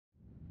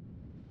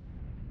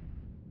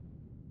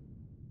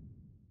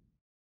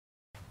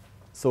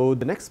So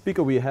the next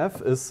speaker we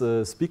have is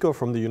a speaker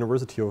from the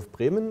University of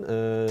Bremen,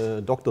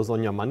 Dr.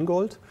 Sonja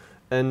Mangold.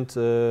 And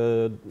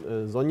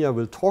Sonja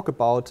will talk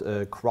about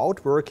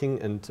crowdworking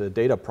and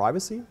data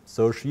privacy.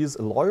 So she's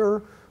a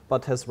lawyer,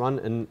 but has run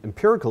an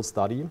empirical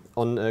study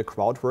on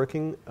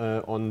crowdworking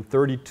on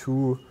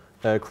 32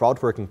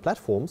 crowdworking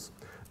platforms.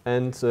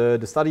 And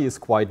the study is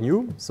quite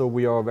new, so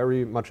we are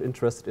very much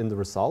interested in the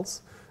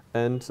results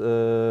and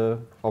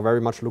are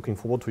very much looking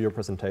forward to your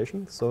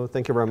presentation. So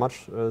thank you very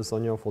much,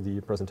 Sonja, for the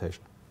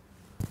presentation.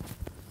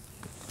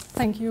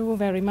 Thank you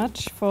very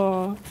much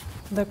for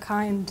the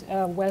kind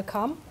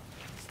welcome.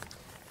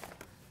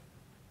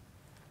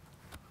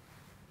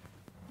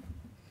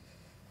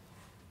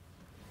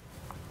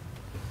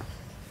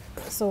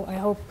 So I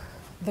hope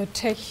the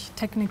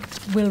technique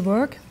will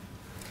work.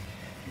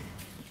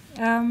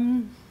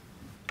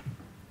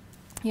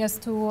 Yes,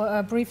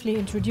 to briefly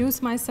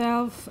introduce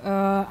myself,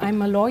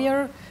 I'm a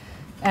lawyer,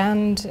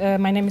 and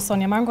my name is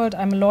Sonja Mangold.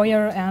 I'm a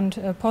lawyer and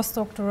a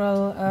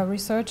postdoctoral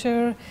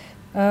researcher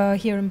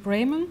here in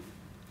Bremen.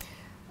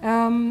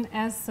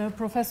 As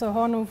Professor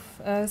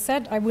Hornhof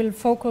said, I will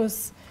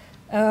focus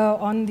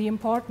on the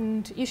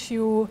important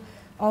issue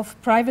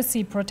of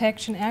privacy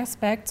protection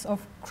aspects of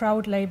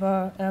crowd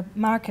labor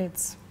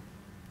markets.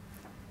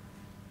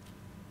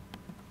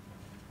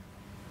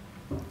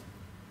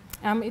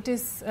 It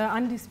is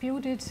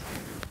undisputed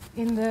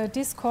in the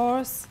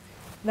discourse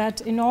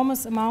that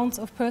enormous amounts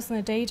of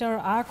personal data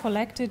are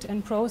collected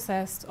and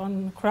processed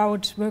on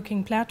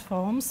crowd-working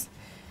platforms.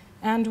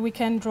 And we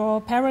can draw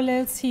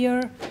parallels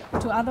here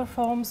to other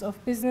forms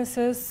of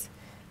businesses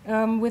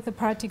with the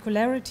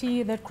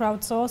particularity that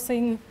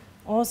crowdsourcing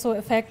also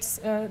affects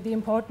the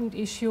important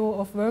issue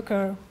of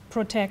worker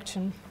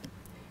protection,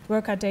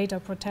 worker data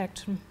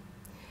protection.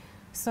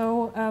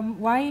 So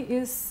why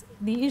is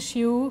the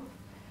issue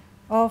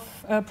of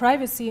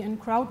privacy and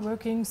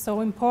crowdworking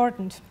so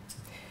important?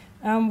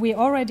 We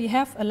already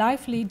have a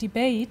lively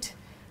debate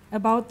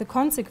about the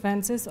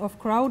consequences of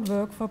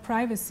crowdwork for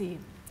privacy.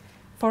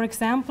 For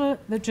example,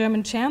 the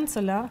German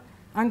Chancellor,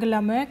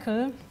 Angela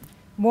Merkel,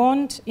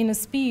 warned in a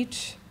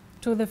speech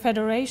to the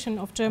Federation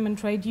of German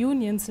Trade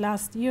Unions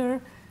last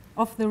year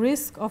of the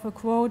risk of a,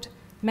 quote,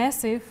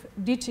 massive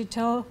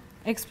digital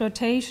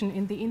exploitation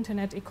in the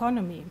internet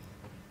economy.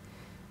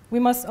 We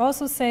must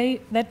also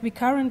say that we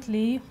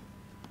currently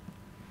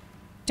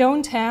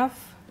don't have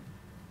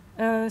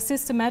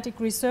systematic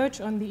research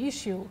on the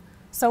issue,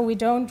 so we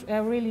don't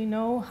really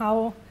know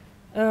how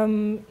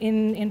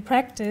in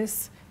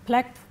practice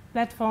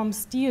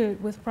platforms deal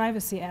with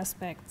privacy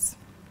aspects.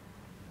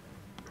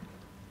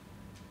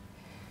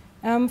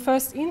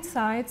 First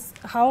insights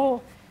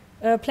how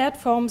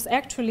platforms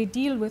actually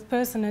deal with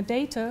personal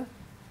data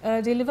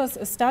delivers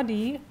a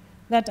study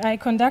that I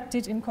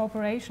conducted in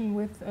cooperation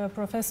with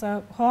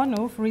Professor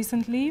Hornhof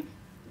recently.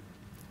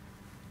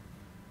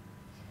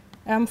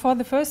 For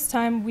the first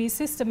time, we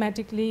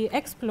systematically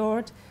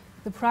explored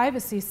the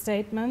privacy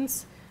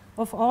statements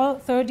of all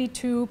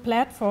 32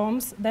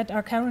 platforms that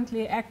are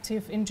currently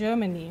active in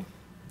Germany.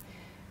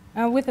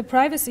 With the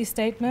privacy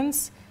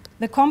statements,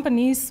 the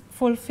companies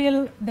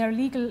fulfill their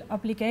legal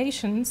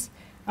obligations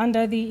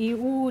under the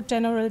EU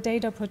General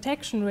Data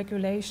Protection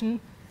Regulation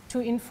to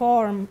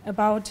inform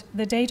about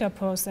the data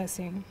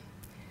processing.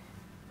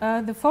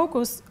 The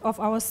focus of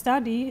our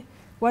study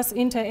was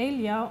inter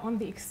alia on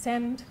the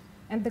extent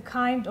and the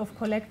kind of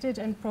collected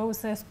and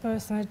processed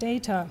personal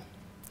data.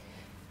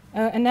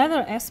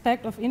 Another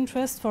aspect of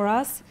interest for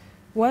us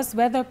was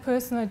whether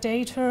personal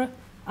data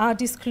are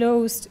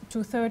disclosed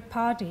to third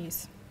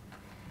parties.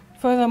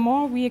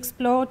 Furthermore, we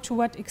explored to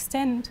what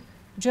extent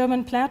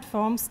German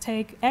platforms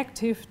take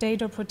active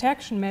data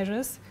protection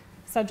measures,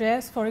 such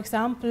as, for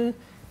example,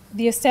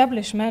 the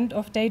establishment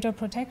of data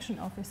protection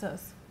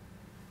officers.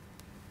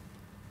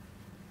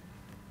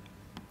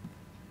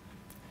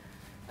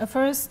 A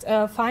first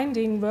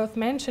finding worth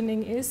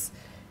mentioning is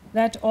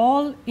that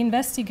all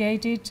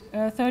investigated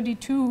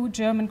 32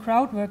 German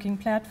crowdworking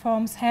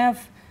platforms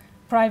have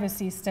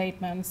privacy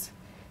statements.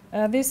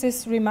 This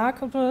is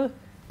remarkable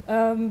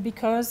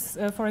because,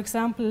 for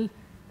example,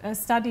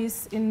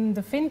 studies in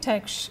the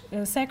fintech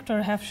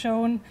sector have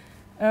shown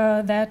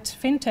that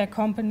fintech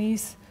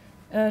companies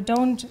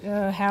don't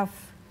have,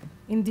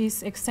 in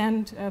this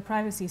extent,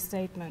 privacy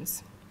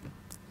statements.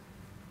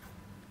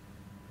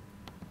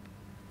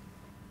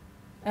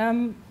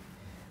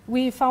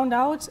 We found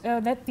out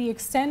that the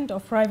extent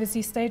of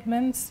privacy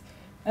statements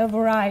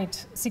varied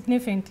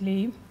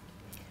significantly.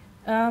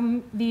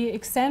 The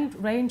extent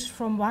ranged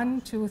from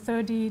 1 to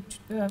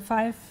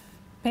 35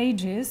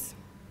 pages.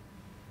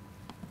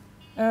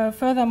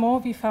 Furthermore,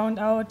 we found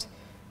out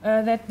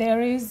that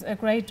there is a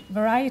great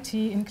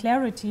variety in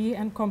clarity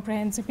and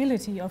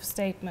comprehensibility of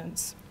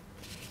statements.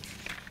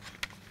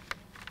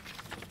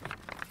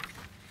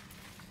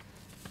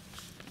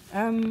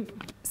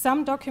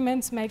 Some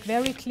documents make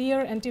very clear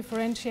and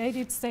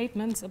differentiated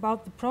statements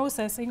about the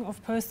processing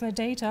of personal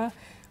data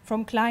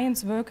from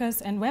clients,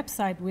 workers, and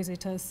website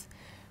visitors.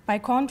 By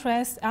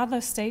contrast, other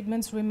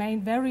statements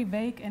remain very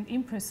vague and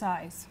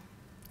imprecise.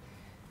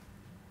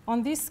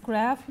 On this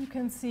graph, you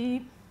can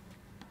see,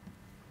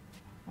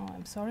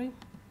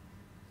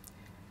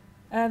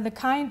 the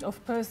kind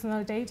of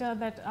personal data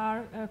that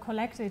are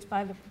collected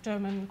by the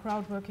German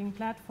crowdworking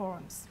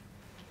platforms.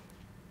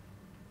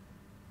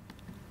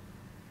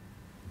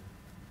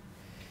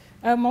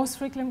 Most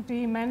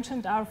frequently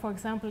mentioned are, for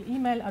example,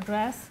 email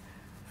address,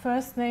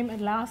 first name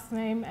and last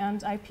name,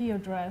 and IP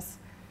address.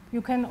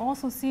 You can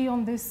also see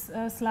on this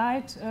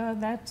slide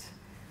that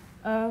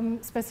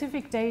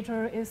specific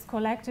data is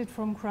collected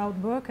from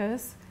crowd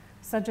workers,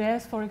 such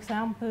as, for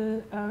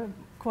example,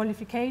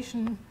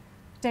 qualification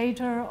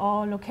data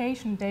or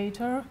location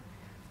data,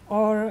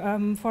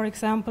 or, for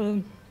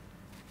example,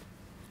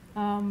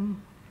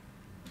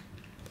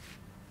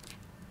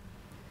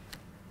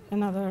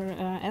 another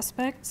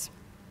aspects.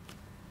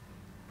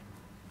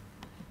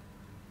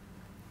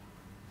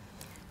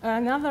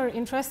 Another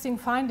interesting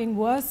finding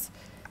was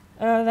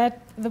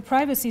that the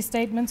privacy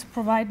statements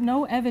provide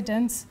no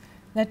evidence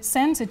that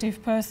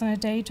sensitive personal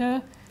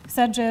data,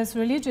 such as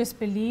religious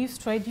beliefs,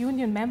 trade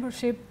union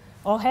membership,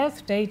 or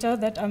health data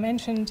that are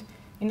mentioned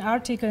in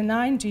Article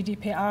 9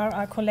 GDPR,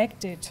 are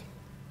collected.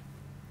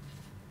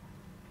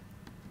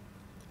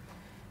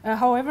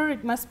 However,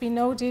 it must be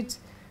noted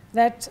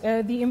that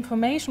the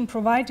information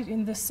provided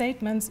in the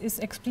statements is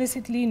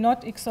explicitly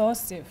not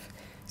exhaustive.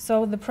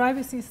 So the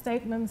privacy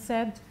statement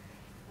said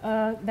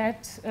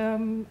that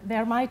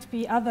there might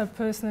be other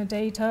personal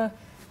data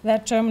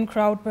that German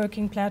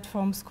crowdworking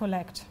platforms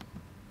collect.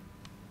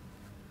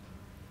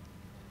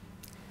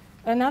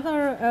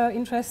 Another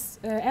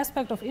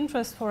aspect of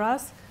interest for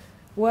us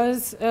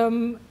was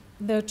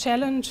the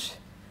challenge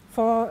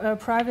for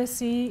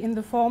privacy in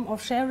the form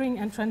of sharing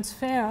and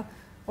transfer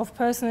of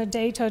personal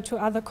data to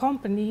other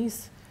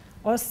companies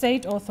or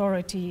state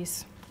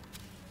authorities.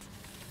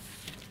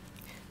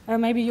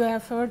 Maybe you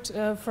have heard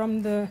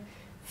from the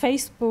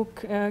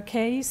Facebook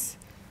case.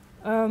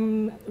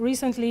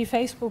 Recently,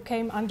 Facebook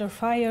came under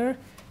fire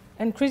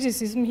and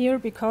criticism here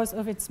because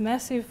of its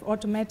massive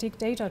automatic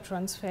data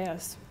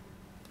transfers.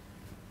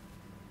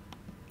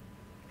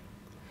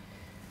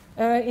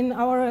 In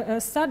our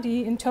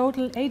study, in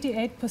total,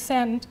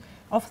 88%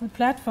 of the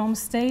platforms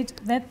state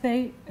that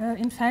they,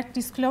 in fact,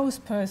 disclose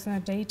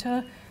personal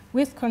data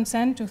with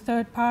consent to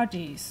third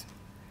parties.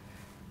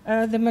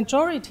 The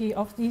majority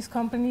of these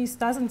companies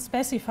doesn't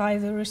specify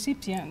the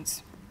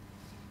recipients.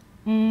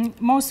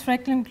 Most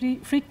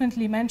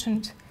frequently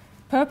mentioned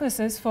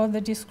purposes for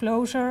the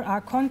disclosure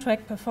are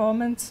contract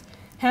performance,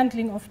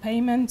 handling of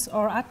payments,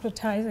 or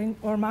advertising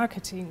or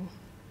marketing.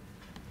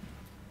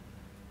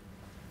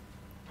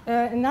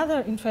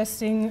 Another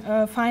interesting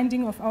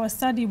finding of our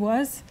study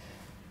was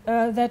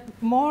that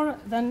more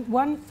than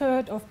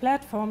 1/3 of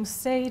platforms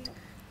state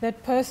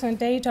that personal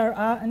data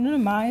are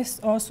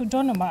anonymized or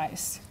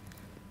pseudonymized.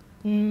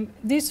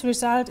 This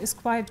result is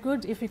quite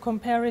good if we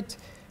compare it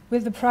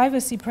with the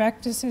privacy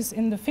practices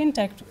in the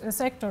fintech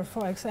sector,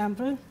 for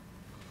example.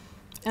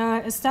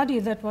 A study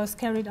that was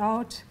carried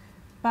out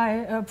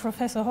by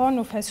Professor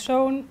Hornhoff has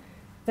shown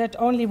that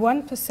only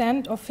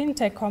 1% of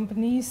fintech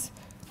companies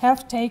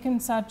have taken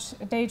such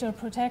data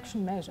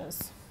protection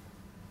measures.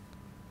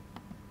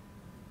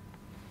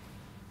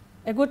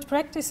 A good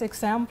practice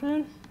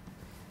example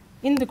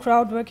in the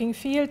crowdworking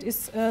field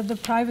is the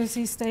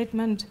privacy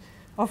statement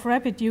of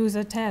rapid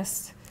user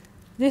tests.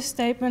 This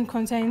statement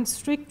contains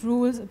strict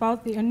rules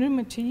about the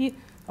anonymity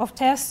of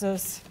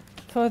testers.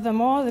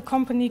 Furthermore, the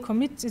company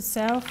commits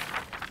itself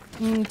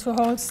to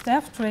hold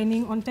staff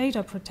training on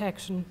data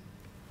protection.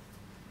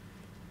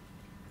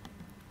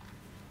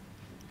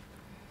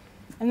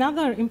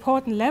 Another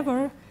important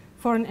lever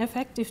for an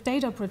effective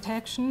data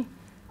protection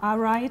are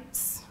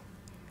rights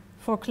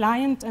for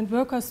client and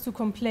workers to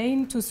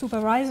complain to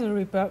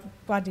supervisory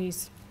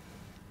bodies.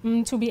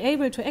 To be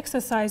able to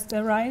exercise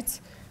their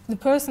rights, the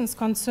persons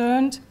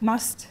concerned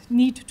must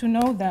need to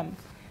know them.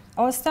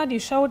 Our study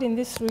showed in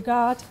this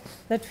regard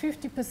that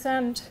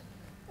 50%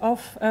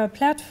 of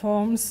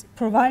platforms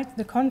provide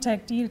the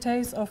contact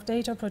details of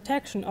data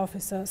protection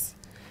officers.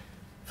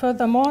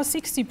 Furthermore,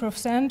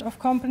 60% of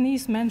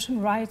companies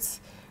mention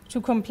rights to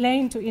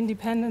complain to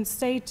independent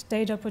state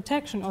data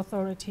protection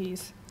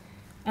authorities,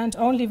 and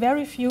only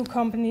very few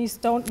companies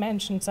don't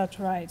mention such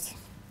rights.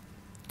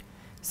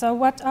 So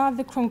what are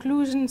the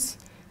conclusions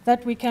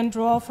that we can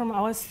draw from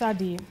our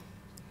study?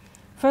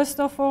 First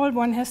of all,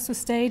 one has to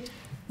state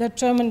that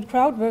German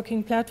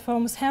crowdworking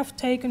platforms have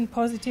taken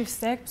positive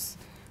steps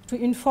to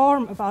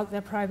inform about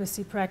their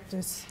privacy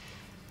practice.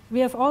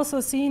 We have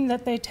also seen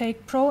that they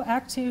take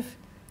proactive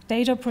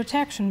data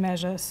protection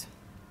measures.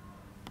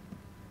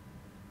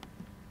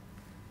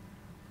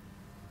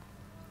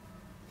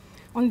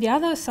 On the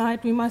other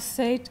side, we must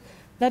state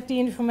that the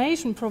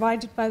information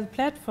provided by the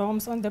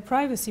platforms on their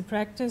privacy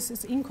practice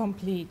is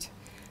incomplete.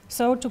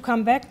 So to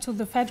come back to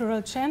the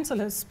Federal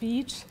Chancellor's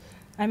speech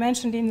I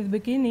mentioned in the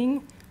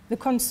beginning, the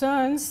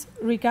concerns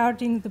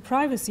regarding the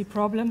privacy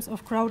problems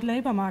of crowd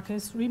labor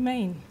markets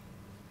remain.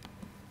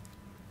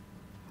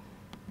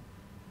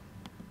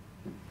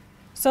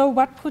 So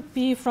what could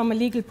be, from a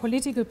legal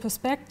political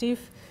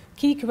perspective,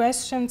 key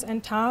questions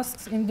and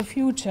tasks in the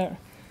future,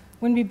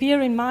 when we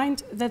bear in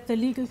mind that the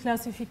legal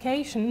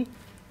classification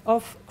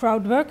of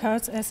crowd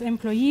workers as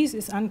employees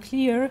is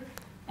unclear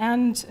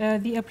and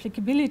the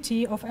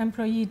applicability of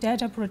employee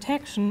data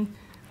protection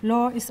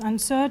law is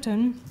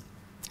uncertain,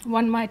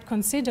 one might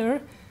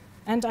consider,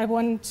 and I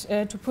want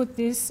to put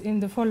this in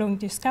the following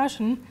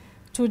discussion,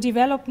 to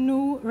develop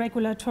new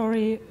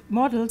regulatory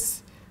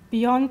models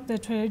beyond the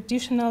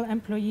traditional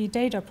employee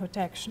data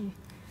protection.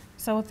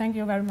 So thank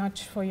you very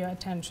much for your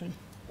attention.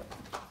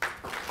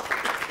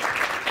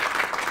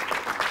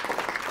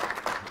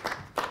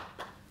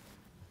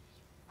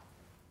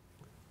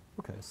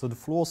 Okay, so the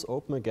floor is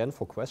open again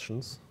for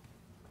questions.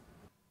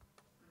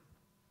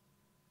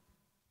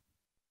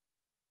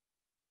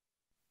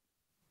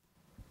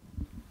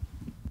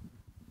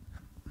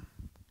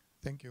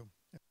 Thank you.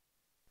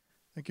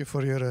 Thank you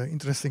for your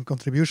interesting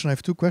contribution. I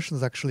have two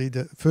questions, actually.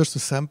 The first, a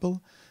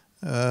sample.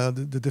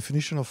 The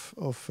definition of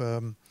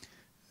a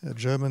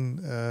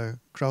German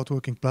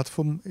crowdworking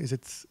platform. Is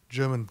it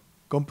German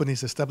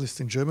companies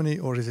established in Germany,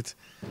 or is it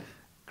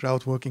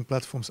crowdworking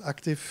platforms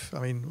active? I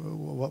mean,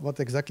 what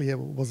exactly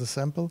was the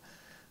sample?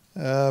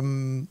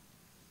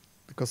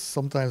 Because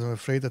sometimes I'm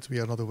afraid that we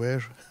are not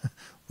aware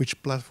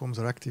which platforms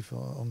are active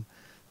on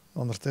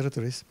our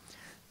territories.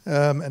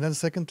 And then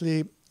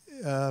secondly,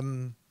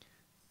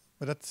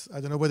 but that's, I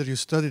don't know whether you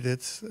studied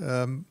it,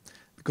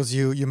 because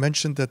you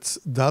mentioned that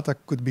data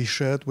could be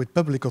shared with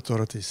public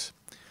authorities.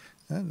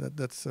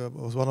 That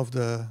was one of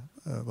the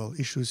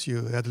issues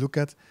you had to look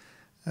at.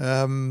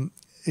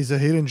 Is there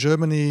here in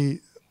Germany,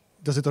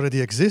 does it already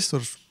exist,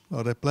 or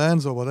are there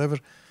plans or whatever,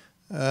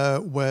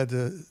 where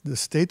the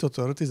state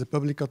authorities, the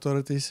public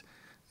authorities,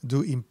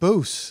 do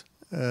impose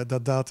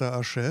that data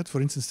are shared,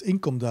 for instance,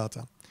 income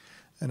data?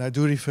 And I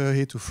do refer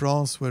here to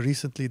France, where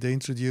recently they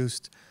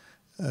introduced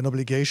an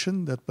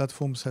obligation that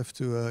platforms have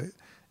to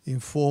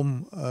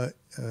inform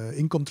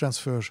income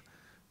transfer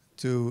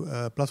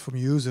to platform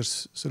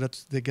users so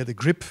that they get a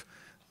grip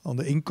on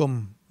the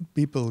income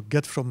people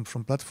get from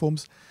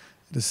platforms.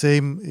 The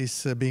same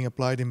is being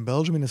applied in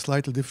Belgium in a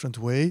slightly different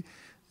way.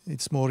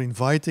 It's more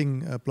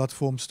inviting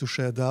platforms to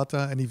share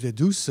data, and if they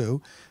do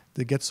so,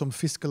 they get some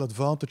fiscal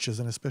advantages,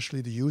 and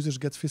especially the users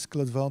get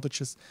fiscal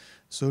advantages,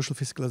 social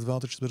fiscal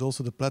advantages, but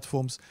also the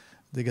platforms,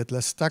 they get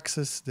less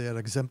taxes, they are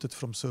exempted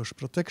from social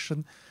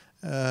protection,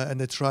 and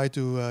they try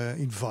to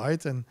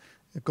invite and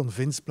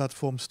convince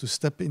platforms to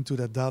step into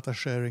that data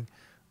sharing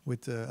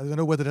with, I don't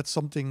know whether that's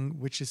something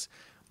which is,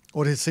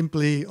 or is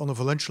simply on a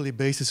voluntary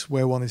basis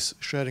where one is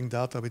sharing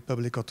data with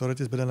public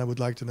authorities, but then I would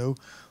like to know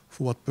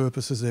for what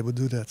purposes they would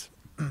do that.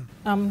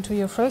 To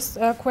your first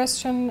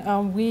question,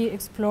 we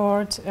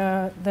explored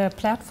the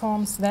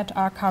platforms that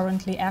are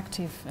currently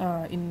active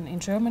in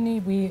Germany.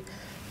 We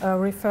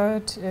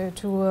referred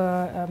to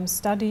a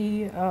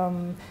study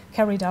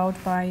carried out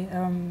by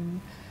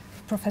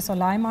Professor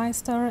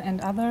Leimeister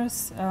and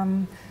others.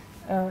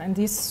 And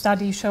this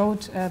study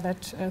showed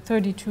that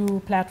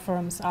 32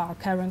 platforms are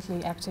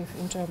currently active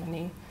in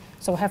Germany,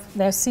 so have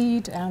their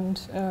seat and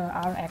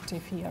are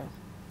active here.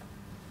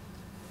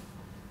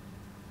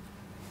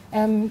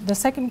 The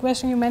second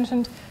question you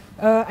mentioned,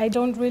 I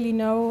don't really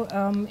know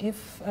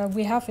if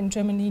we have in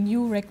Germany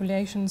new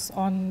regulations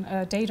on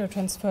data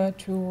transfer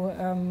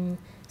to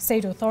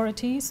state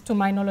authorities. To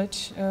my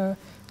knowledge,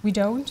 we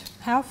don't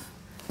have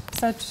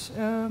such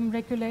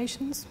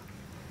regulations.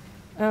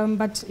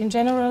 But in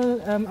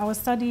general, our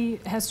study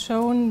has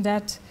shown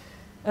that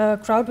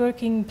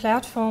crowdworking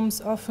platforms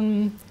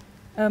often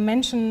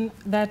mention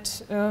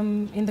that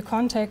in the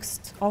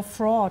context of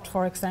fraud,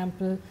 for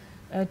example,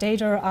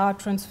 data are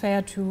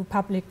transferred to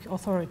public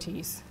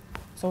authorities.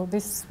 So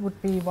this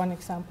would be one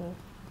example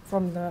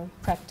from the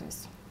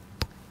practice.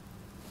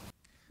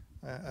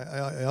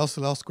 I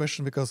also last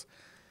question, because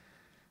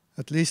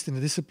at least in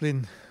the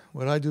discipline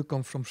where I do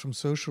come from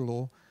social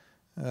law,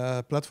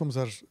 platforms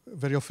are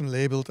very often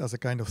labeled as a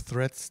kind of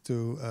threat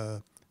to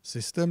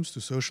systems,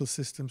 to social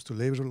systems, to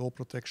labor law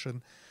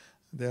protection.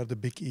 They are the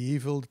big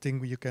evil, the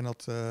thing you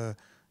cannot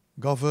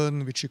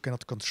govern, which you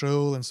cannot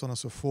control, and so on and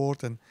so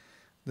forth. And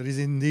there is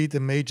indeed a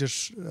major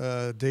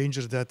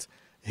danger that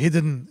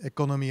hidden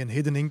economy and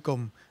hidden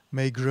income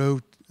may grow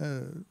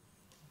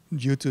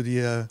due to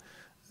the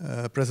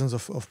presence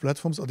of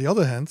platforms. On the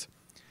other hand,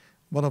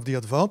 one of the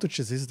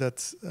advantages is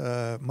that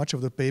much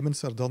of the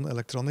payments are done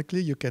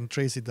electronically. You can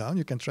trace it down,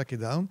 you can track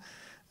it down,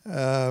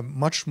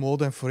 much more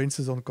than, for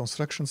instance, on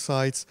construction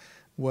sites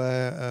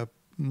where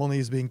money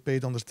is being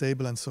paid on the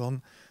table and so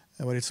on,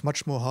 where it's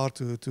much more hard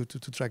to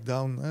track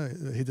down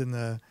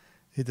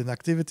hidden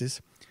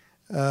activities.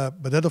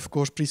 But that, of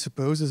course,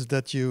 presupposes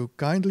that you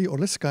kindly or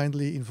less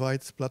kindly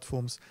invite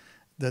platforms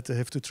that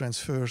have to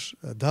transfer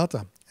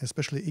data,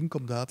 especially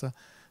income data.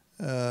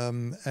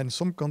 And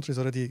some countries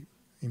already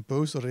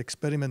impose or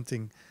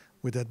experimenting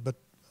with that. But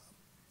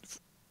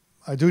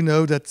I do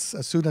know that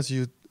as soon as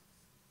you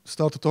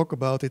start to talk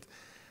about it,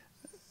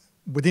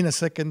 within a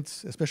second,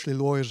 especially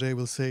lawyers, they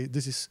will say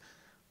this is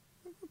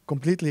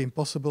completely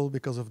impossible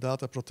because of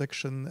data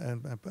protection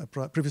and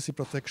privacy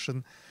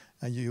protection,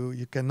 and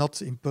you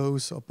cannot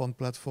impose upon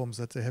platforms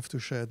that they have to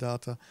share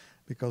data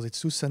because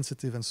it's too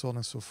sensitive and so on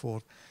and so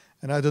forth.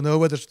 And I don't know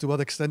whether to what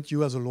extent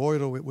you as a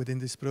lawyer or within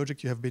this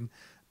project you have been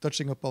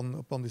touching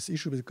upon this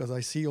issue, because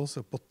I see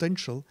also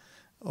potential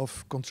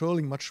of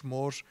controlling much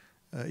more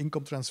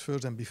income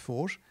transfers than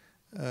before,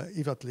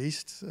 if at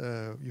least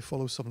you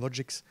follow some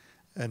logics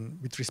and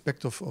with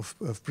respect of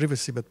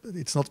privacy, but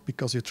it's not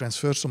because you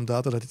transfer some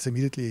data that it's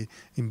immediately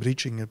in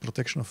breaching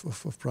protection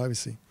of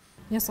privacy.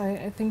 Yes,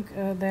 I think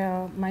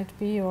there might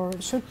be or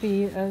should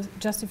be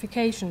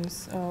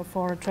justifications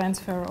for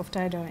transfer of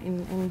data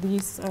in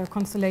these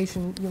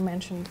constellation you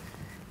mentioned.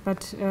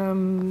 But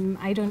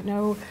I don't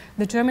know.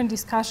 The German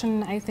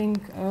discussion, I think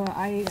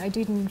I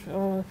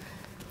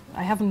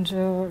haven't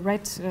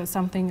read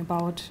something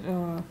about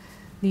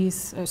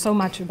these so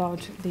much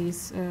about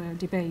these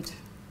debate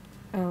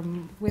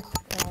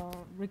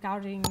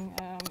regarding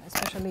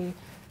especially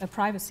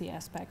privacy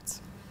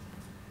aspects.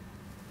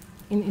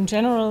 In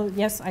general,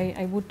 yes,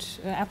 I would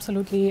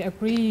absolutely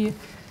agree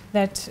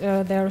that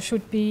there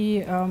should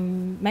be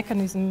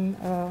mechanism,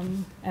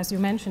 as you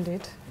mentioned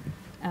it,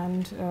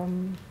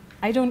 and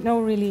I don't know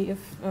really if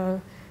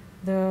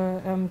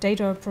the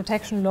data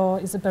protection law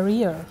is a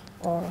barrier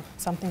or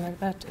something like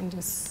that in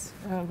this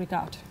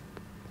regard.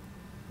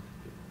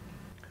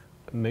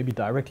 Maybe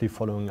directly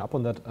following up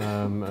on that,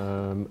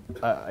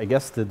 I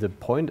guess the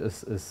point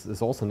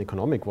is also an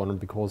economic one,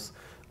 because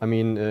I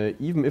mean,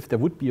 even if there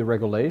would be a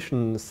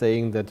regulation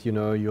saying that, you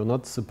know, you're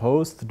not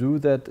supposed to do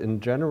that in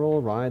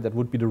general, right? That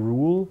would be the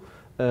rule.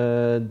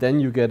 Then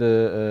you get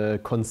a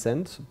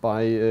consent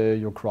by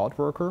your crowd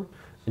worker,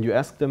 and you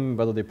ask them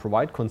whether they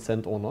provide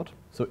consent or not.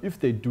 So if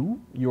they do,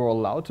 you're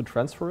allowed to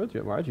transfer it,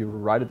 right? You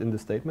write it in the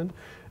statement.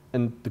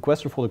 And the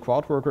question for the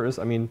crowd worker is,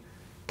 I mean,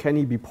 can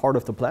he be part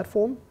of the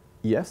platform?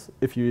 Yes,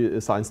 if he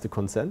signs the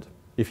consent.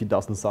 If he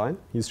doesn't sign,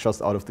 he's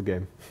just out of the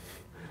game.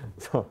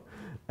 So.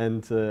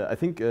 And I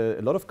think a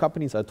lot of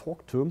companies I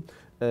talk to,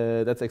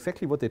 that's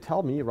exactly what they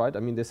tell me, right? I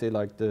mean, they say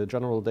like the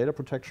general data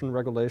protection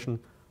regulation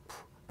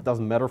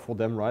doesn't matter for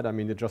them, right? I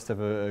mean, they just have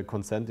a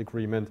consent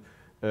agreement,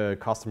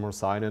 customers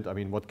sign it. I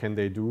mean, what can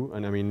they do?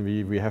 And I mean,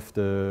 we have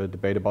the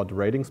debate about the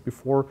ratings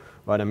before,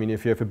 right? I mean,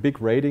 if you have a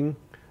big rating,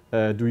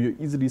 do you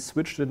easily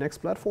switch to the next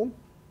platform?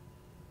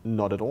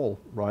 Not at all,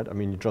 right? I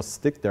mean, you just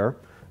stick there,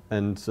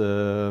 and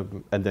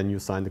then you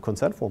sign the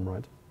consent form,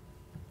 right?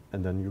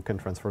 And then you can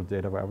transfer the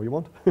data wherever you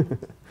want.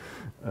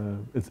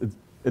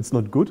 It's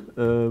not good,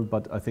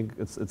 but I think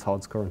it's how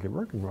it's currently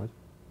working, right?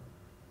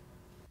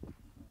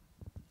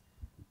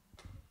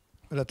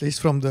 But at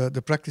least from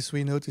the practice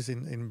we notice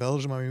in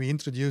Belgium, I mean, we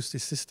introduced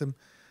this system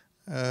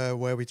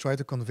where we try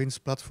to convince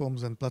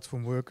platforms and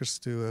platform workers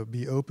to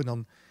be open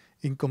on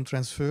income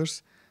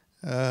transfers,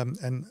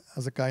 and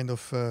as a kind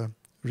of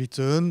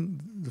return,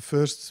 the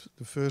first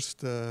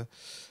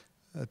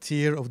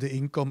tier of the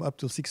income up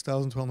to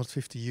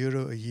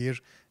 €6,250 a year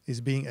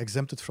is being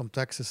exempted from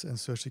taxes and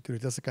social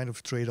security. That's a kind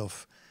of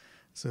trade-off.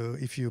 So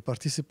if you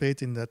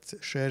participate in that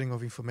sharing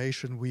of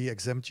information, we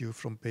exempt you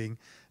from paying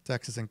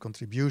taxes and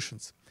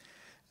contributions.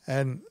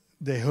 And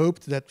they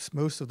hoped that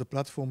most of the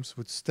platforms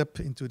would step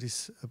into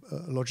this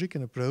logic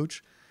and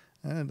approach,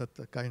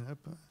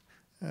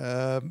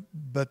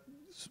 but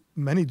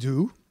many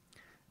do,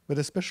 but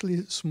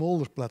especially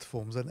smaller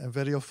platforms and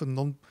very often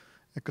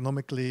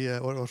non-economically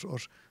or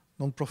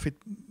non-profit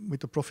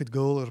with a profit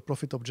goal or a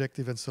profit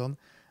objective and so on.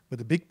 But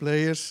the big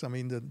players, I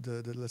mean,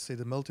 let's say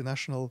the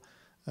multinational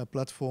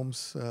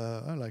platforms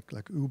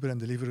like Uber and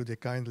Deliveroo, they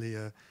kindly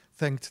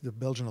thanked the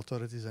Belgian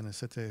authorities and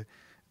said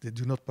they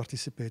do not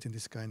participate in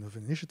this kind of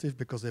initiative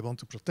because they want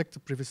to protect the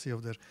privacy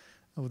of their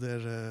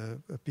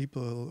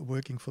people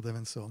working for them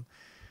and so on.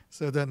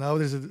 So then now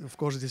there's of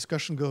course a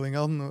discussion going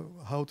on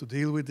how to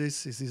deal with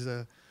this. Is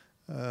this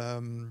I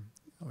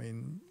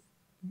mean,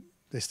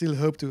 they still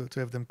hope to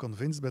have them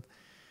convinced, but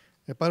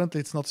apparently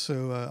it's not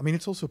so. I mean,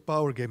 it's also a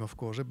power game, of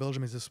course.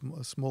 Belgium is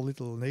a small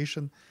little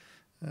nation.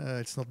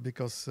 It's not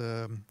because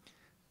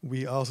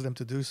we ask them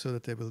to do so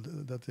that they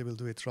will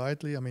do it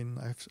rightly. I mean,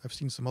 I've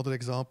seen some other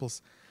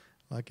examples,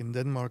 like in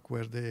Denmark,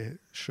 where they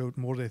showed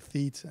more their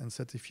teeth and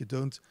said, if you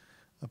don't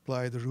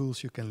apply the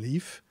rules, you can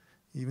leave,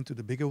 even to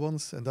the bigger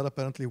ones. And that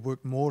apparently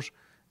worked more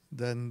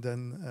than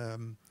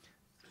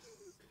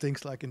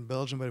things like in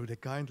Belgium, where they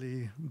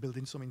kindly build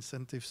in some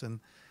incentives. And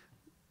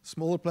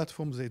smaller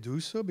platforms, they do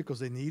so because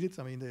they need it.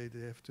 I mean,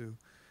 they have to.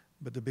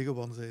 But the bigger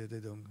ones, they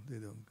don't.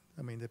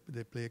 I mean,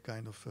 they play a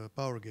kind of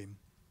power game.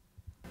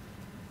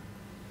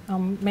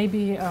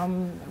 Maybe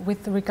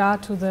with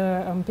regard to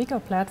the bigger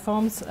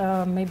platforms,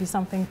 maybe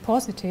something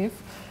positive.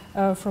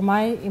 From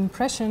my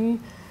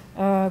impression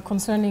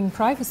concerning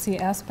privacy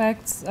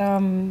aspects,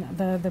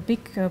 the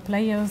big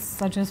players,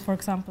 such as, for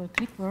example,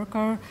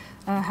 Crowdworking,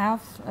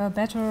 have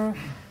better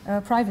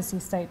privacy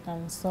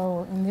statements.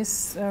 So in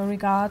this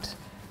regard,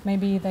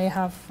 maybe they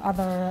have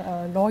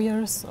other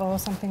lawyers or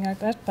something like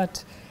that.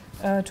 But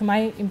to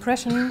my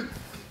impression,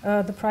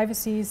 the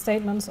privacy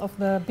statements of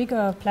the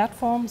bigger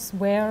platforms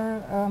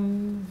were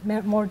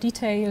more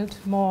detailed,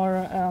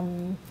 more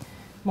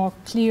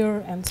clear,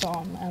 and so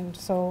on. And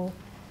so,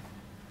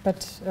 but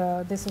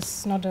this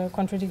is not a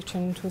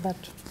contradiction to that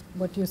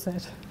what you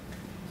said,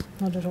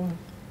 not at all.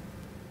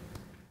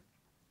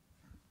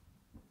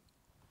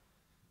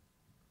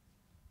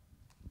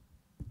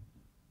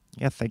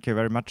 Yeah, thank you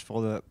very much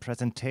for the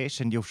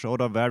presentation. You showed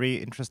a very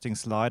interesting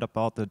slide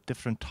about the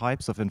different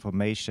types of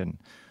information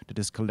that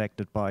is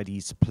collected by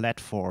these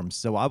platforms.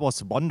 So I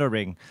was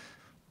wondering,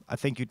 I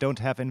think you don't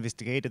have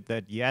investigated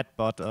that yet,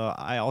 but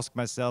I ask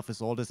myself,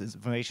 is all this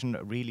information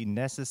really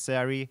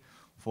necessary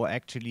for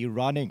actually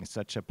running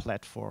such a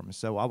platform?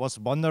 So I was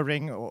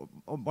wondering,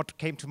 what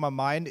came to my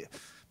mind,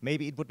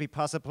 maybe it would be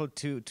possible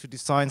to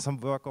design some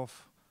work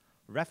of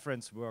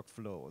reference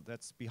workflow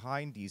that's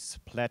behind these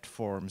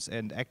platforms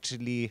and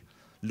actually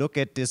look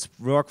at this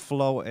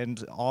workflow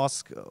and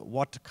ask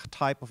what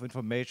type of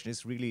information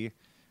is really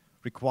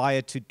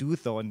required to do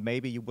so, and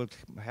maybe you will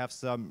have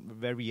some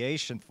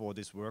variation for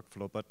this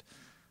workflow. But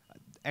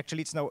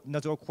actually it's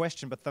not a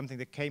question, but something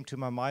that came to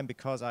my mind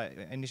because I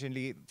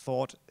initially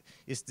thought,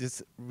 is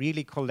this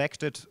really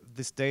collected,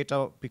 this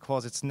data,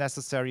 because it's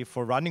necessary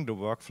for running the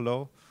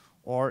workflow,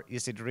 or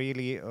is it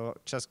really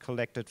just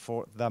collected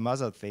for some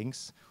other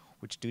things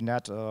which do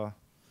not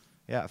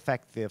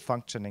affect the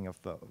functioning of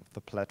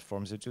the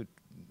platforms?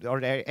 Are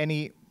there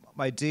any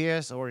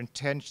ideas or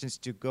intentions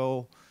to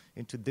go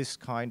into this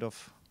kind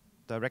of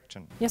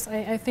direction? Yes,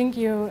 I think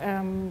you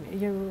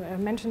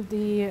mentioned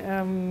the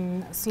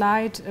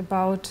slide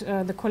about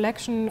the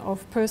collection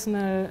of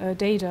personal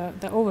data,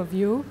 the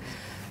overview.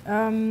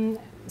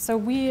 So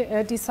we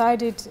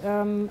decided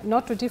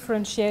not to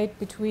differentiate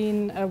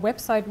between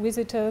website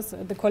visitors,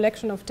 the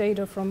collection of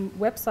data from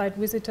website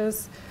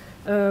visitors,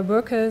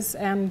 workers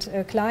and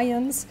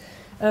clients,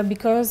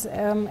 because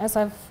as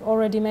I've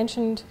already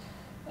mentioned,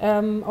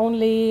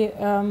 only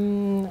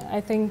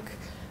I think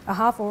a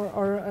half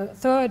or a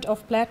third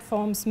of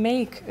platforms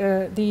make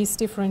these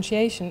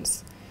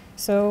differentiations.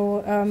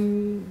 So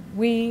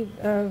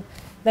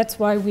that's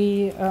why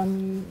we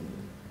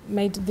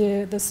made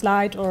the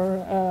slide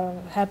or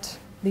had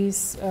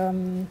this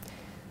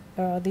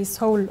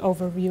whole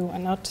overview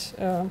and not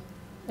a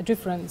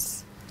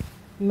difference.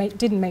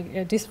 Didn't make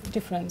a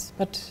difference,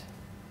 but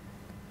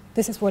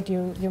this is what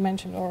you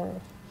mentioned, or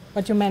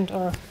what you meant,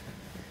 or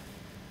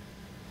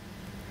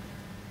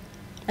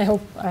I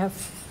hope I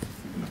have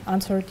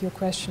answered your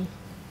question.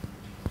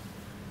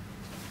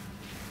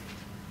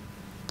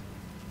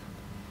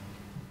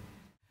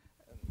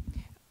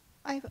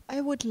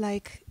 I would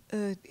like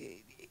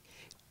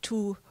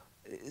to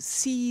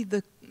see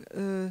the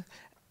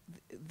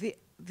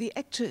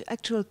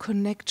actual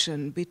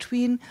connection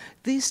between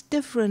these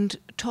different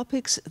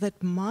topics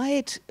that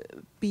might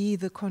be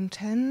the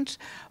content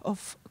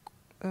of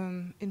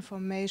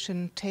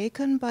information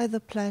taken by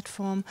the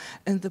platform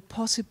and the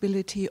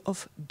possibility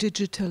of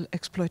digital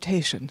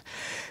exploitation.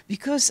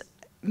 Because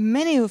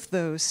many of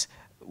those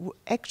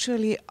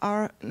actually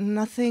are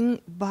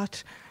nothing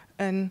but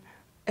an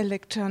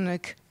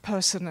electronic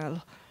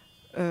personal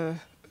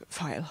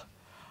file.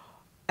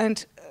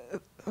 And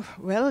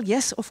well,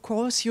 yes, of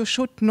course, you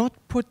should not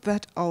put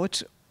that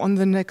out on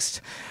the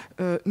next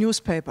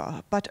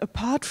newspaper. But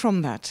apart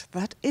from that,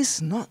 that is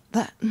not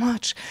that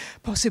much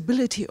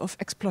possibility of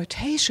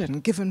exploitation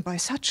given by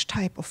such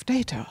type of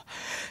data.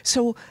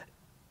 So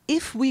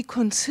if we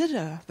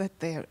consider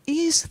that there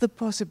is the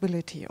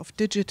possibility of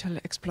digital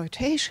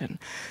exploitation,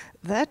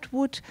 that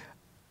would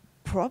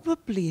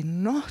probably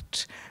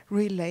not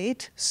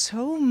relate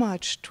so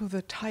much to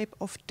the type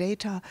of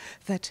data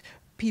that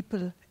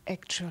people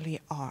actually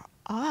are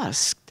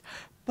asked,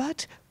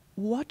 but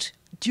what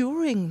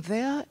during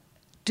their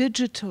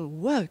digital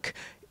work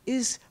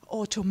is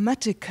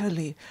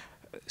automatically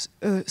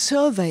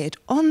surveyed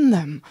on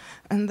them.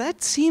 And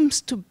that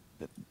seems to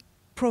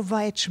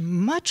provide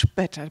much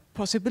better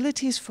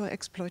possibilities for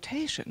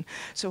exploitation.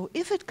 So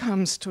if it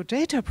comes to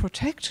data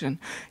protection,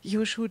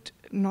 you should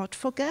not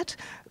forget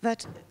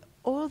that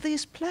all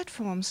these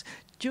platforms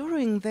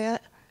during their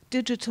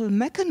digital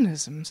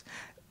mechanisms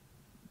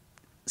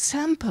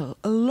sample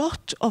a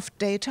lot of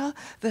data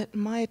that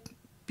might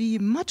be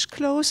much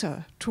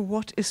closer to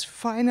what is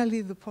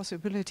finally the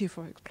possibility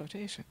for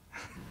exploitation.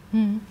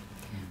 Mm.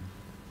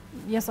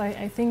 Yes,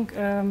 I think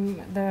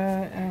the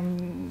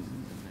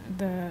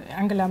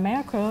Angela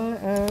Merkel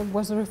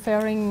was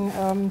referring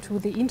to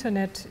the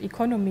internet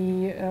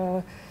economy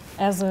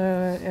as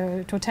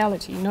a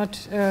totality,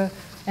 not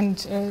and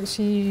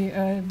she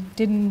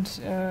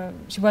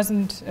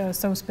wasn't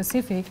so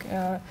specific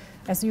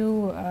as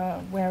you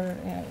were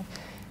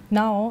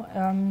now.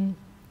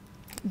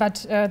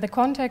 But the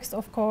context,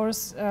 of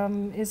course,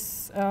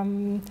 is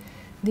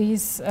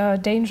this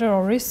danger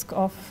or risk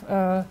of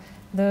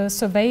the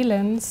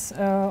surveillance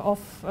of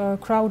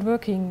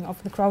crowdworking,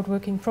 of the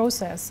crowdworking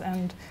process,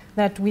 and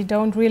that we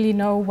don't really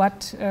know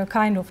what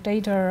kind of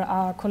data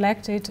are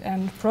collected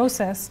and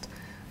processed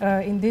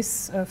in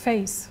this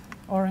phase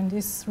or in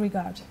this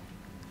regard.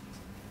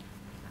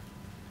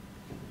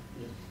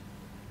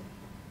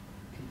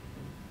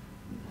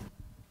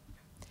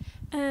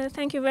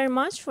 Thank you very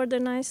much for the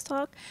nice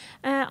talk.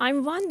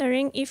 I'm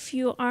wondering if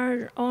you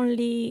are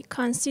only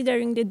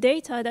considering the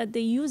data that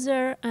the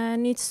user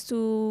needs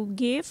to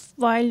give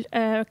while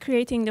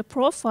creating the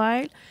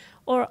profile,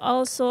 or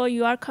also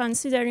you are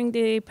considering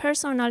the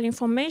personal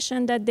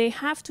information that they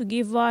have to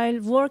give while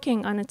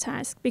working on a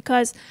task,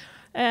 because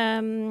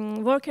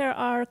workers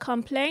are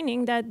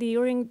complaining that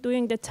during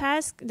doing the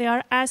task, they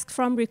are asked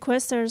from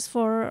requesters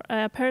for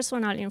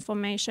personal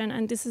information,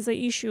 and this is an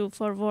issue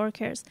for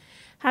workers.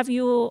 Have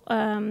you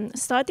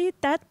studied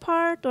that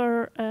part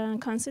or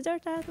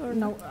considered that? Or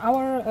no,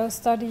 our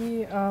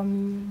study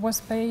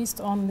was based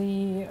on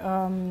the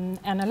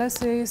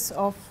analysis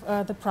of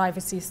the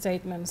privacy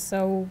statements.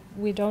 So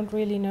we don't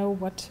really know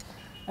what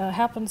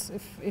happens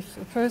if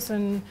a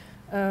person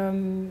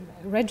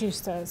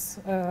registers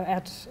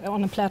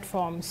on a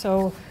platform.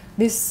 So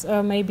this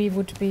maybe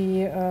would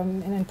be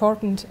an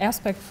important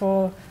aspect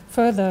for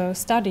further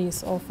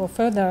studies or for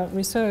further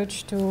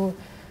research to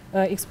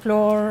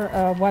explore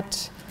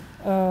what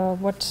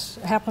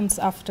happens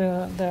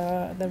after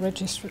the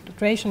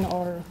registration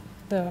or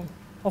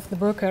of the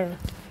worker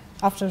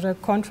after the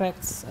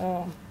contracts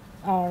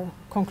are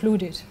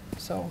concluded.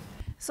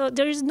 So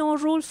there is no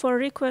rule for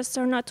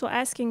requester not to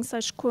asking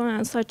for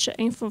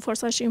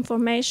such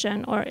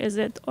information, or is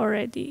it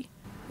already?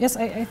 Yes,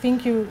 I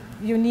think you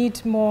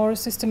need more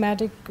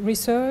systematic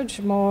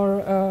research,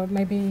 more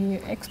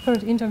maybe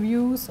expert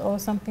interviews or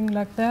something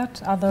like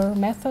that, other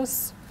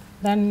methods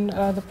than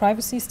the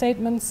privacy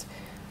statements,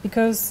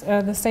 because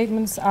the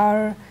statements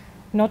are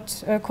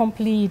not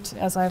complete,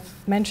 as I've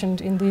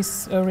mentioned in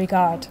this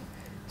regard.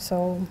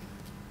 So.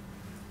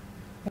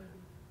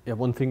 Yeah,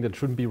 one thing that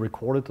shouldn't be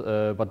recorded,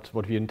 but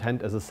what we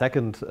intend as a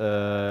second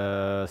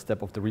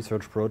step of the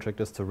research project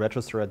is to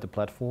register at the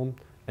platform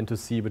and to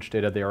see which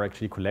data they are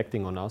actually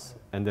collecting on us,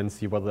 and then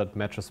see whether that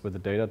matches with the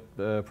data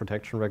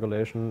protection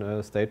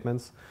regulation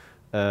statements.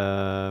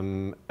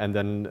 And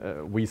then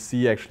we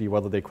see actually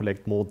whether they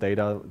collect more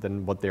data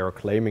than what they are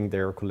claiming they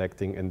are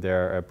collecting in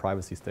their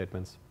privacy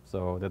statements.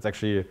 So that's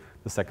actually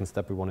the second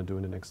step we want to do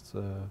in the next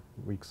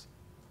weeks.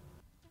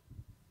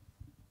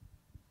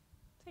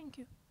 Thank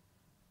you.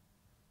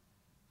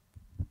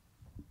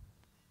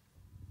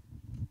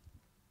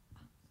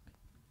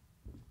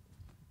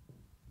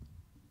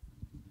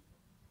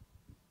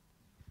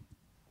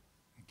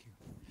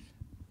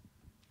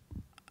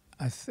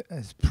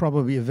 It's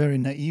probably a very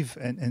naive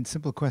and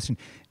simple question.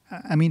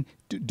 I mean,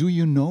 do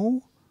you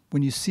know,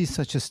 when you see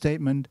such a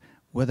statement,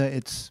 whether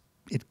it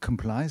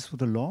complies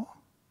with the law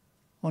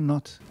or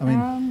not? I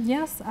mean,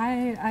 yes,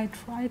 I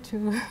try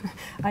to.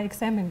 I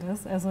examined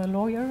this as a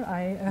lawyer.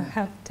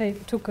 I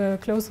took a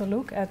closer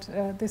look at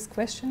this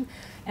question,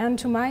 and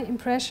to my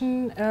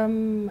impression,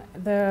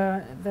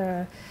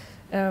 the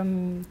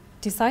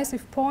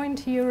decisive point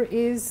here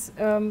is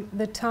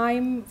the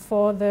time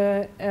for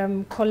the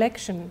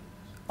collection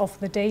of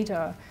the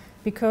data,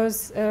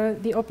 because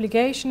the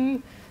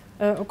obligation,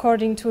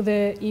 according to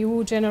the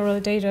EU General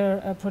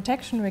Data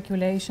Protection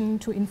Regulation,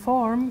 to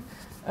inform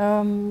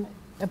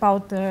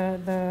about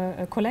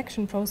the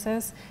collection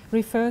process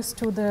refers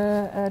to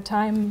the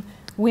time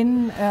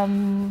when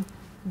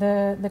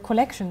the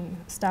collection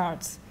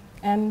starts,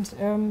 and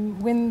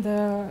when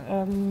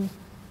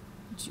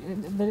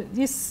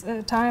this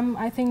time,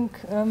 I think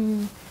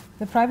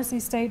the privacy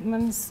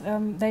statements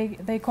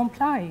they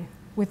comply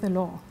with the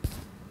law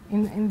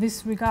in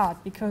this regard,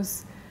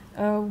 because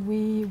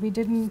we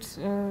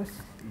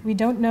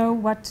don't know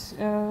what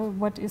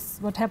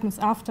happens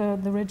after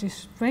the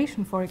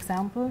registration, for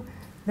example.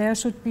 There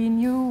should be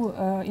new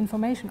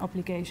information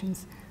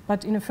obligations,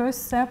 but in a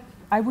first step,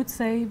 I would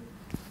say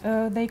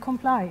they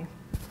comply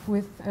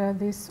with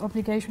this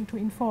obligation to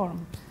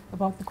inform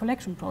about the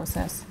collection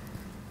process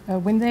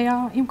when they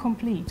are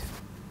incomplete.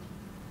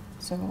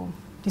 So,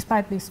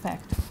 despite this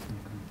fact.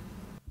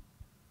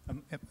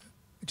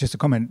 Just a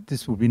comment,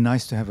 this would be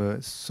nice to have a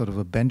sort of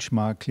a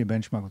benchmark, clear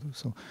benchmark,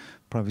 so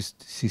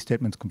privacy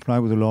statements comply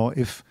with the law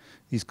if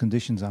these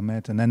conditions are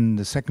met. And then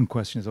the second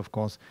question is, of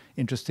course,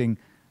 interesting,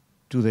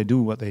 do they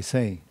do what they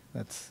say?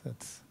 That's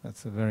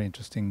a very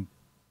interesting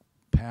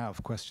pair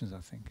of questions, I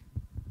think.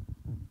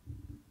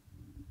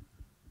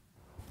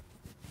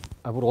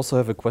 I would also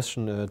have a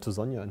question to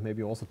Sonja and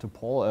maybe also to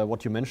Paul.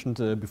 What you mentioned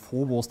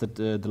before was that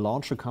the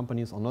larger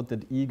companies are not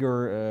that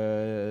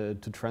eager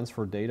to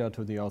transfer data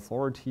to the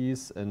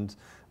authorities. And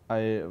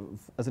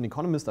as an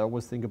economist, I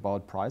always think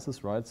about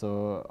prices, right?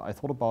 So I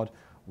thought about,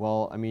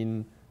 well, I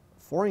mean,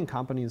 foreign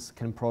companies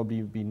can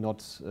probably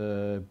not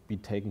be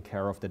taken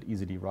care of that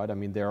easily, right? I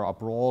mean, they're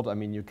abroad. I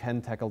mean, you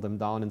can tackle them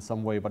down in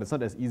some way, but it's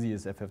not as easy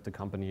as if you have the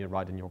company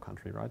right in your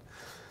country, right?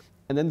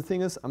 And then the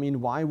thing is, I mean,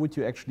 why would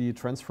you actually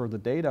transfer the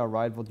data,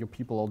 right, what your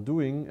people are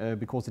doing,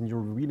 because then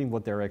you're revealing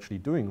what they're actually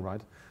doing,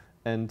 right?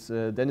 And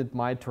then it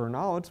might turn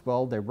out,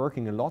 well, they're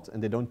working a lot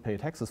and they don't pay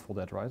taxes for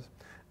that, right?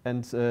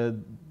 And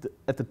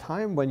at the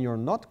time when you're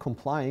not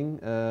complying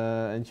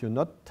and you're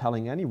not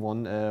telling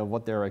anyone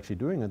what they're actually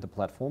doing at the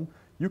platform,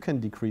 you can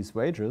decrease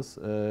wages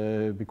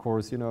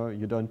because, you know,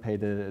 you don't pay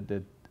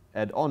the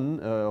add on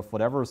of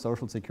whatever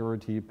social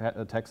security,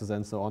 taxes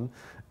and so on,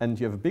 and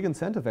you have a big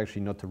incentive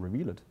actually not to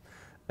reveal it.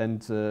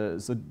 And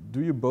so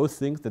do you both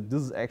think that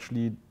this is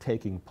actually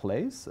taking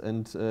place?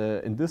 And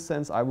in this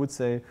sense, I would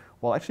say,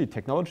 well, actually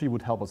technology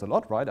would help us a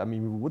lot, right? I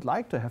mean, we would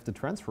like to have the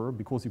transfer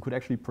because you could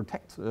actually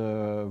protect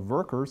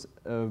workers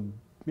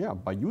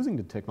by using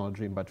the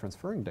technology and by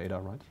transferring data,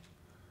 right?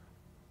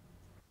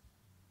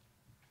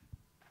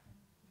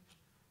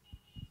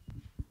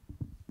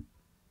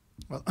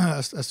 Well,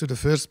 as to the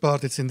first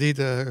part, it's indeed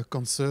a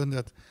concern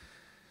that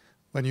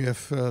when you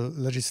have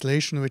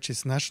legislation which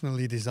is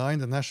nationally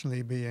designed and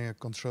nationally being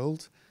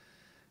controlled,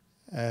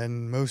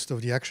 and most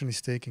of the action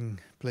is taking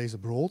place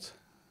abroad,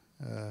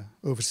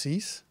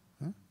 overseas,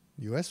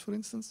 US for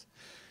instance,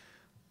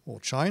 or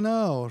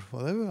China or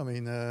whatever. I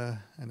mean,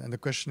 and the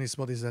question is,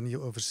 what is then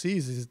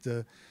overseas? Is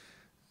it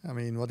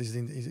what is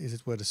is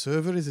it where the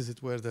server is? Is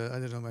it where the, I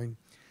don't know. I mean,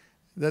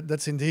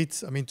 that's indeed,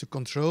 I mean, to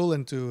control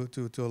and to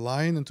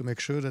align and to make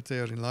sure that they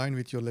are in line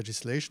with your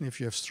legislation. If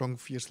you have strong,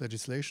 fierce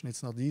legislation,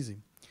 it's not easy.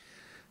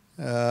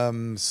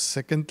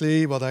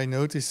 Secondly, what I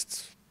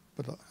noticed,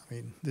 but I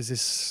mean, this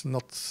is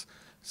not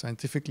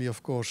scientifically,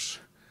 of course,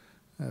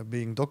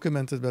 being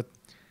documented, but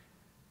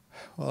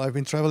well, I've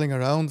been traveling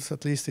around,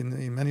 at least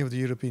in many of the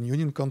European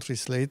Union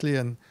countries lately,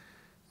 and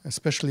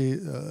especially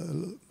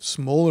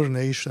smaller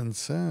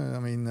nations. I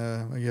mean,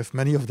 you have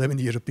many of them in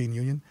the European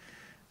Union.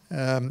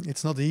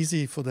 It's not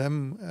easy for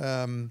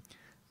them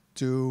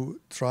to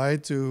try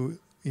to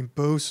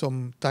impose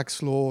some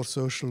tax law or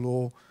social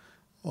law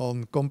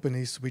on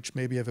companies which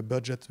maybe have a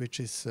budget which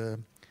is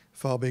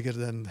far bigger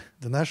than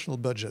the national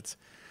budget.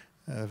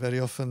 Very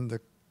often the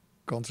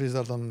countries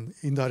are then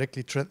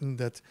indirectly threatened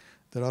that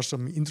there are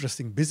some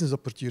interesting business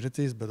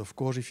opportunities, but of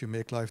course if you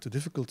make life too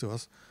difficult to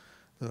us,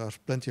 there are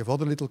plenty of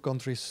other little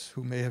countries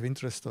who may have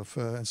interest of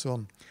and so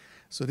on.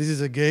 So this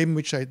is a game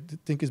which I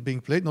think is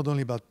being played not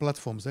only by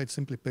platforms, it's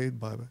simply played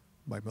by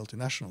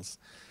multinationals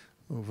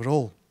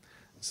overall.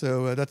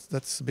 So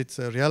that's a bit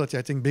reality.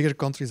 I think bigger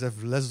countries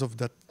have less of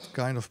that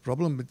kind of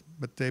problem,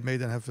 but they may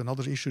then have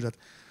another issue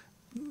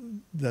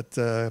that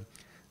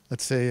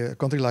let's say a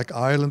country like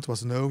Ireland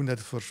was known that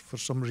for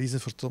some reason,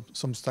 for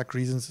some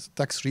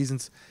tax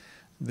reasons,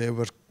 they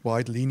were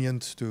quite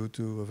lenient to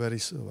a very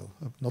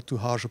not too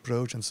harsh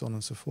approach and so on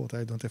and so forth.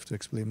 I don't have to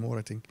explain more.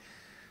 I think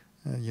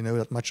you know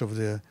that much of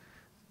the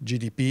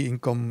GDP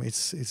income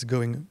is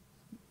going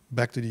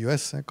back to the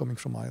US, coming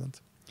from Ireland.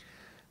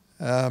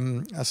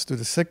 As to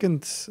the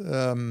second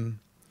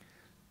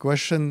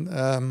question,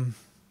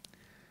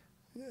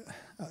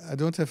 I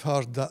don't have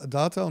hard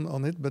data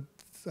on it, but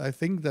I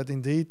think that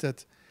indeed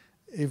that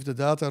if the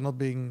data are not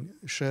being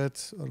shared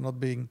or not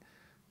being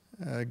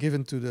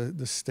given to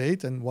the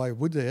state, and why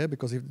would they?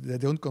 Because if they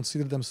don't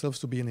consider themselves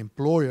to be an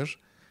employer,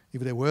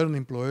 if they were an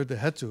employer, they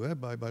had to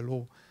by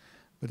law.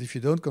 But if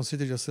you don't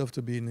consider yourself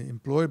to be an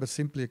employer, but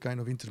simply a kind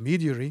of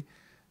intermediary,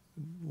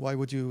 why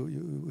would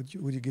you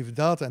give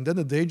data? And then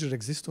the danger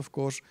exists, of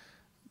course,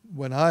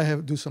 when I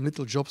do some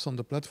little jobs on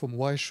the platform.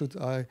 Why should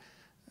I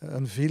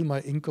unveil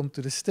my income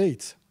to the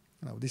state?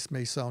 Now, this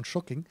may sound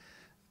shocking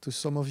to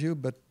some of you,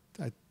 but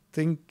I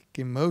think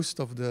in most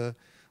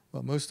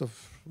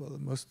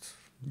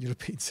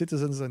European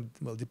citizens, and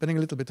depending a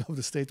little bit of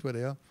the state where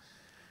they are,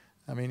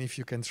 I mean, if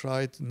you can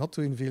try not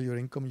to unveil your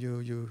income,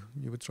 you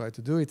would try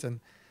to do it. And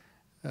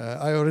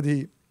I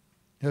already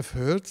have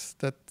heard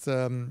that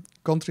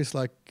countries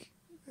like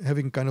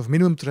having kind of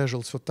minimum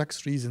thresholds for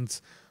tax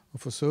reasons or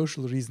for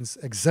social reasons,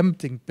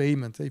 exempting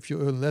payment if you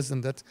earn less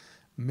than that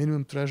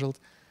minimum threshold,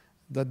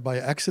 that by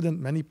accident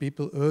many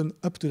people earn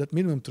up to that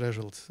minimum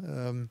threshold,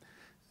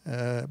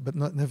 but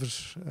never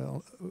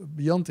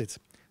beyond it,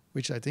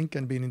 which I think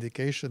can be an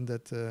indication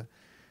that.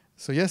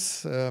 So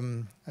yes,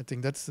 I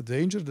think that's the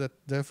danger. That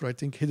therefore I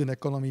think hidden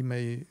economy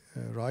may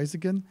rise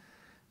again,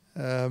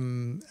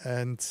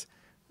 and.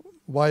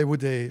 Why would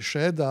they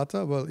share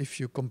data? Well, if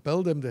you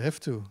compel them, they have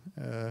to.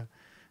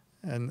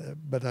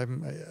 But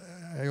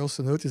I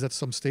also notice that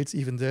some states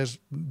even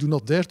do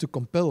not dare to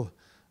compel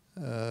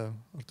or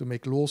to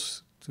make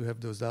laws to have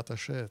those data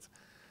shared.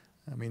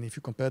 I mean, if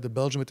you compare the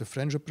Belgian with the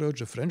French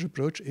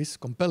approach is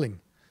compelling.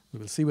 We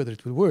will see whether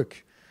it will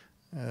work.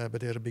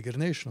 But they're a bigger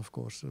nation, of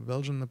course. The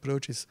Belgian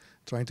approach is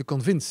trying to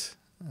convince,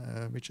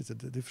 which is a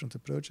different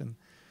approach. And,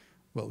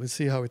 well, we'll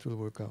see how it will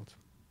work out.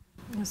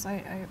 Yes, to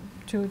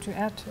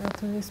add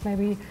to this,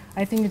 maybe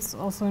I think it's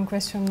also in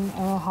question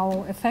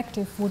how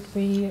effective would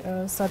be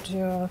such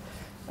a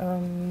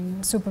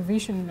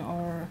supervision,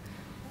 or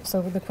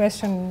so the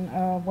question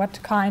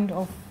what kind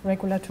of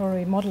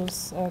regulatory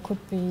models could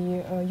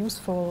be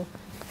useful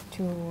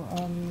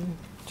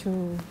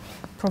to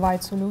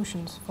provide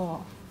solutions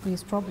for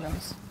these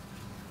problems.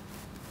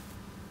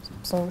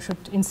 So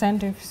should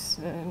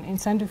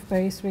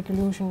incentive-based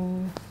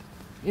regulation,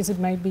 is it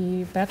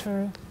maybe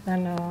better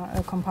than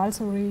a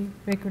compulsory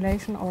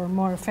regulation, or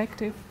more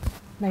effective,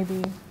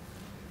 maybe,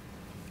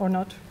 or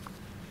not?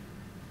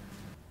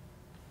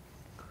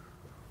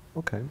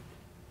 Okay.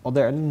 Are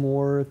there any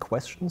more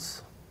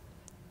questions?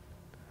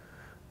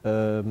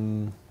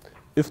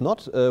 If If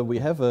not, we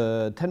have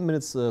a 10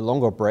 minutes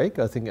longer break.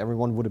 I think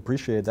everyone would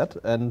appreciate that.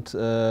 And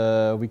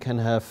we can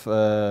have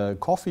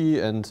coffee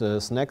and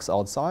snacks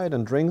outside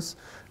and drinks.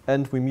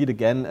 And we meet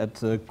again at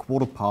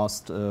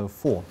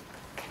 4:15.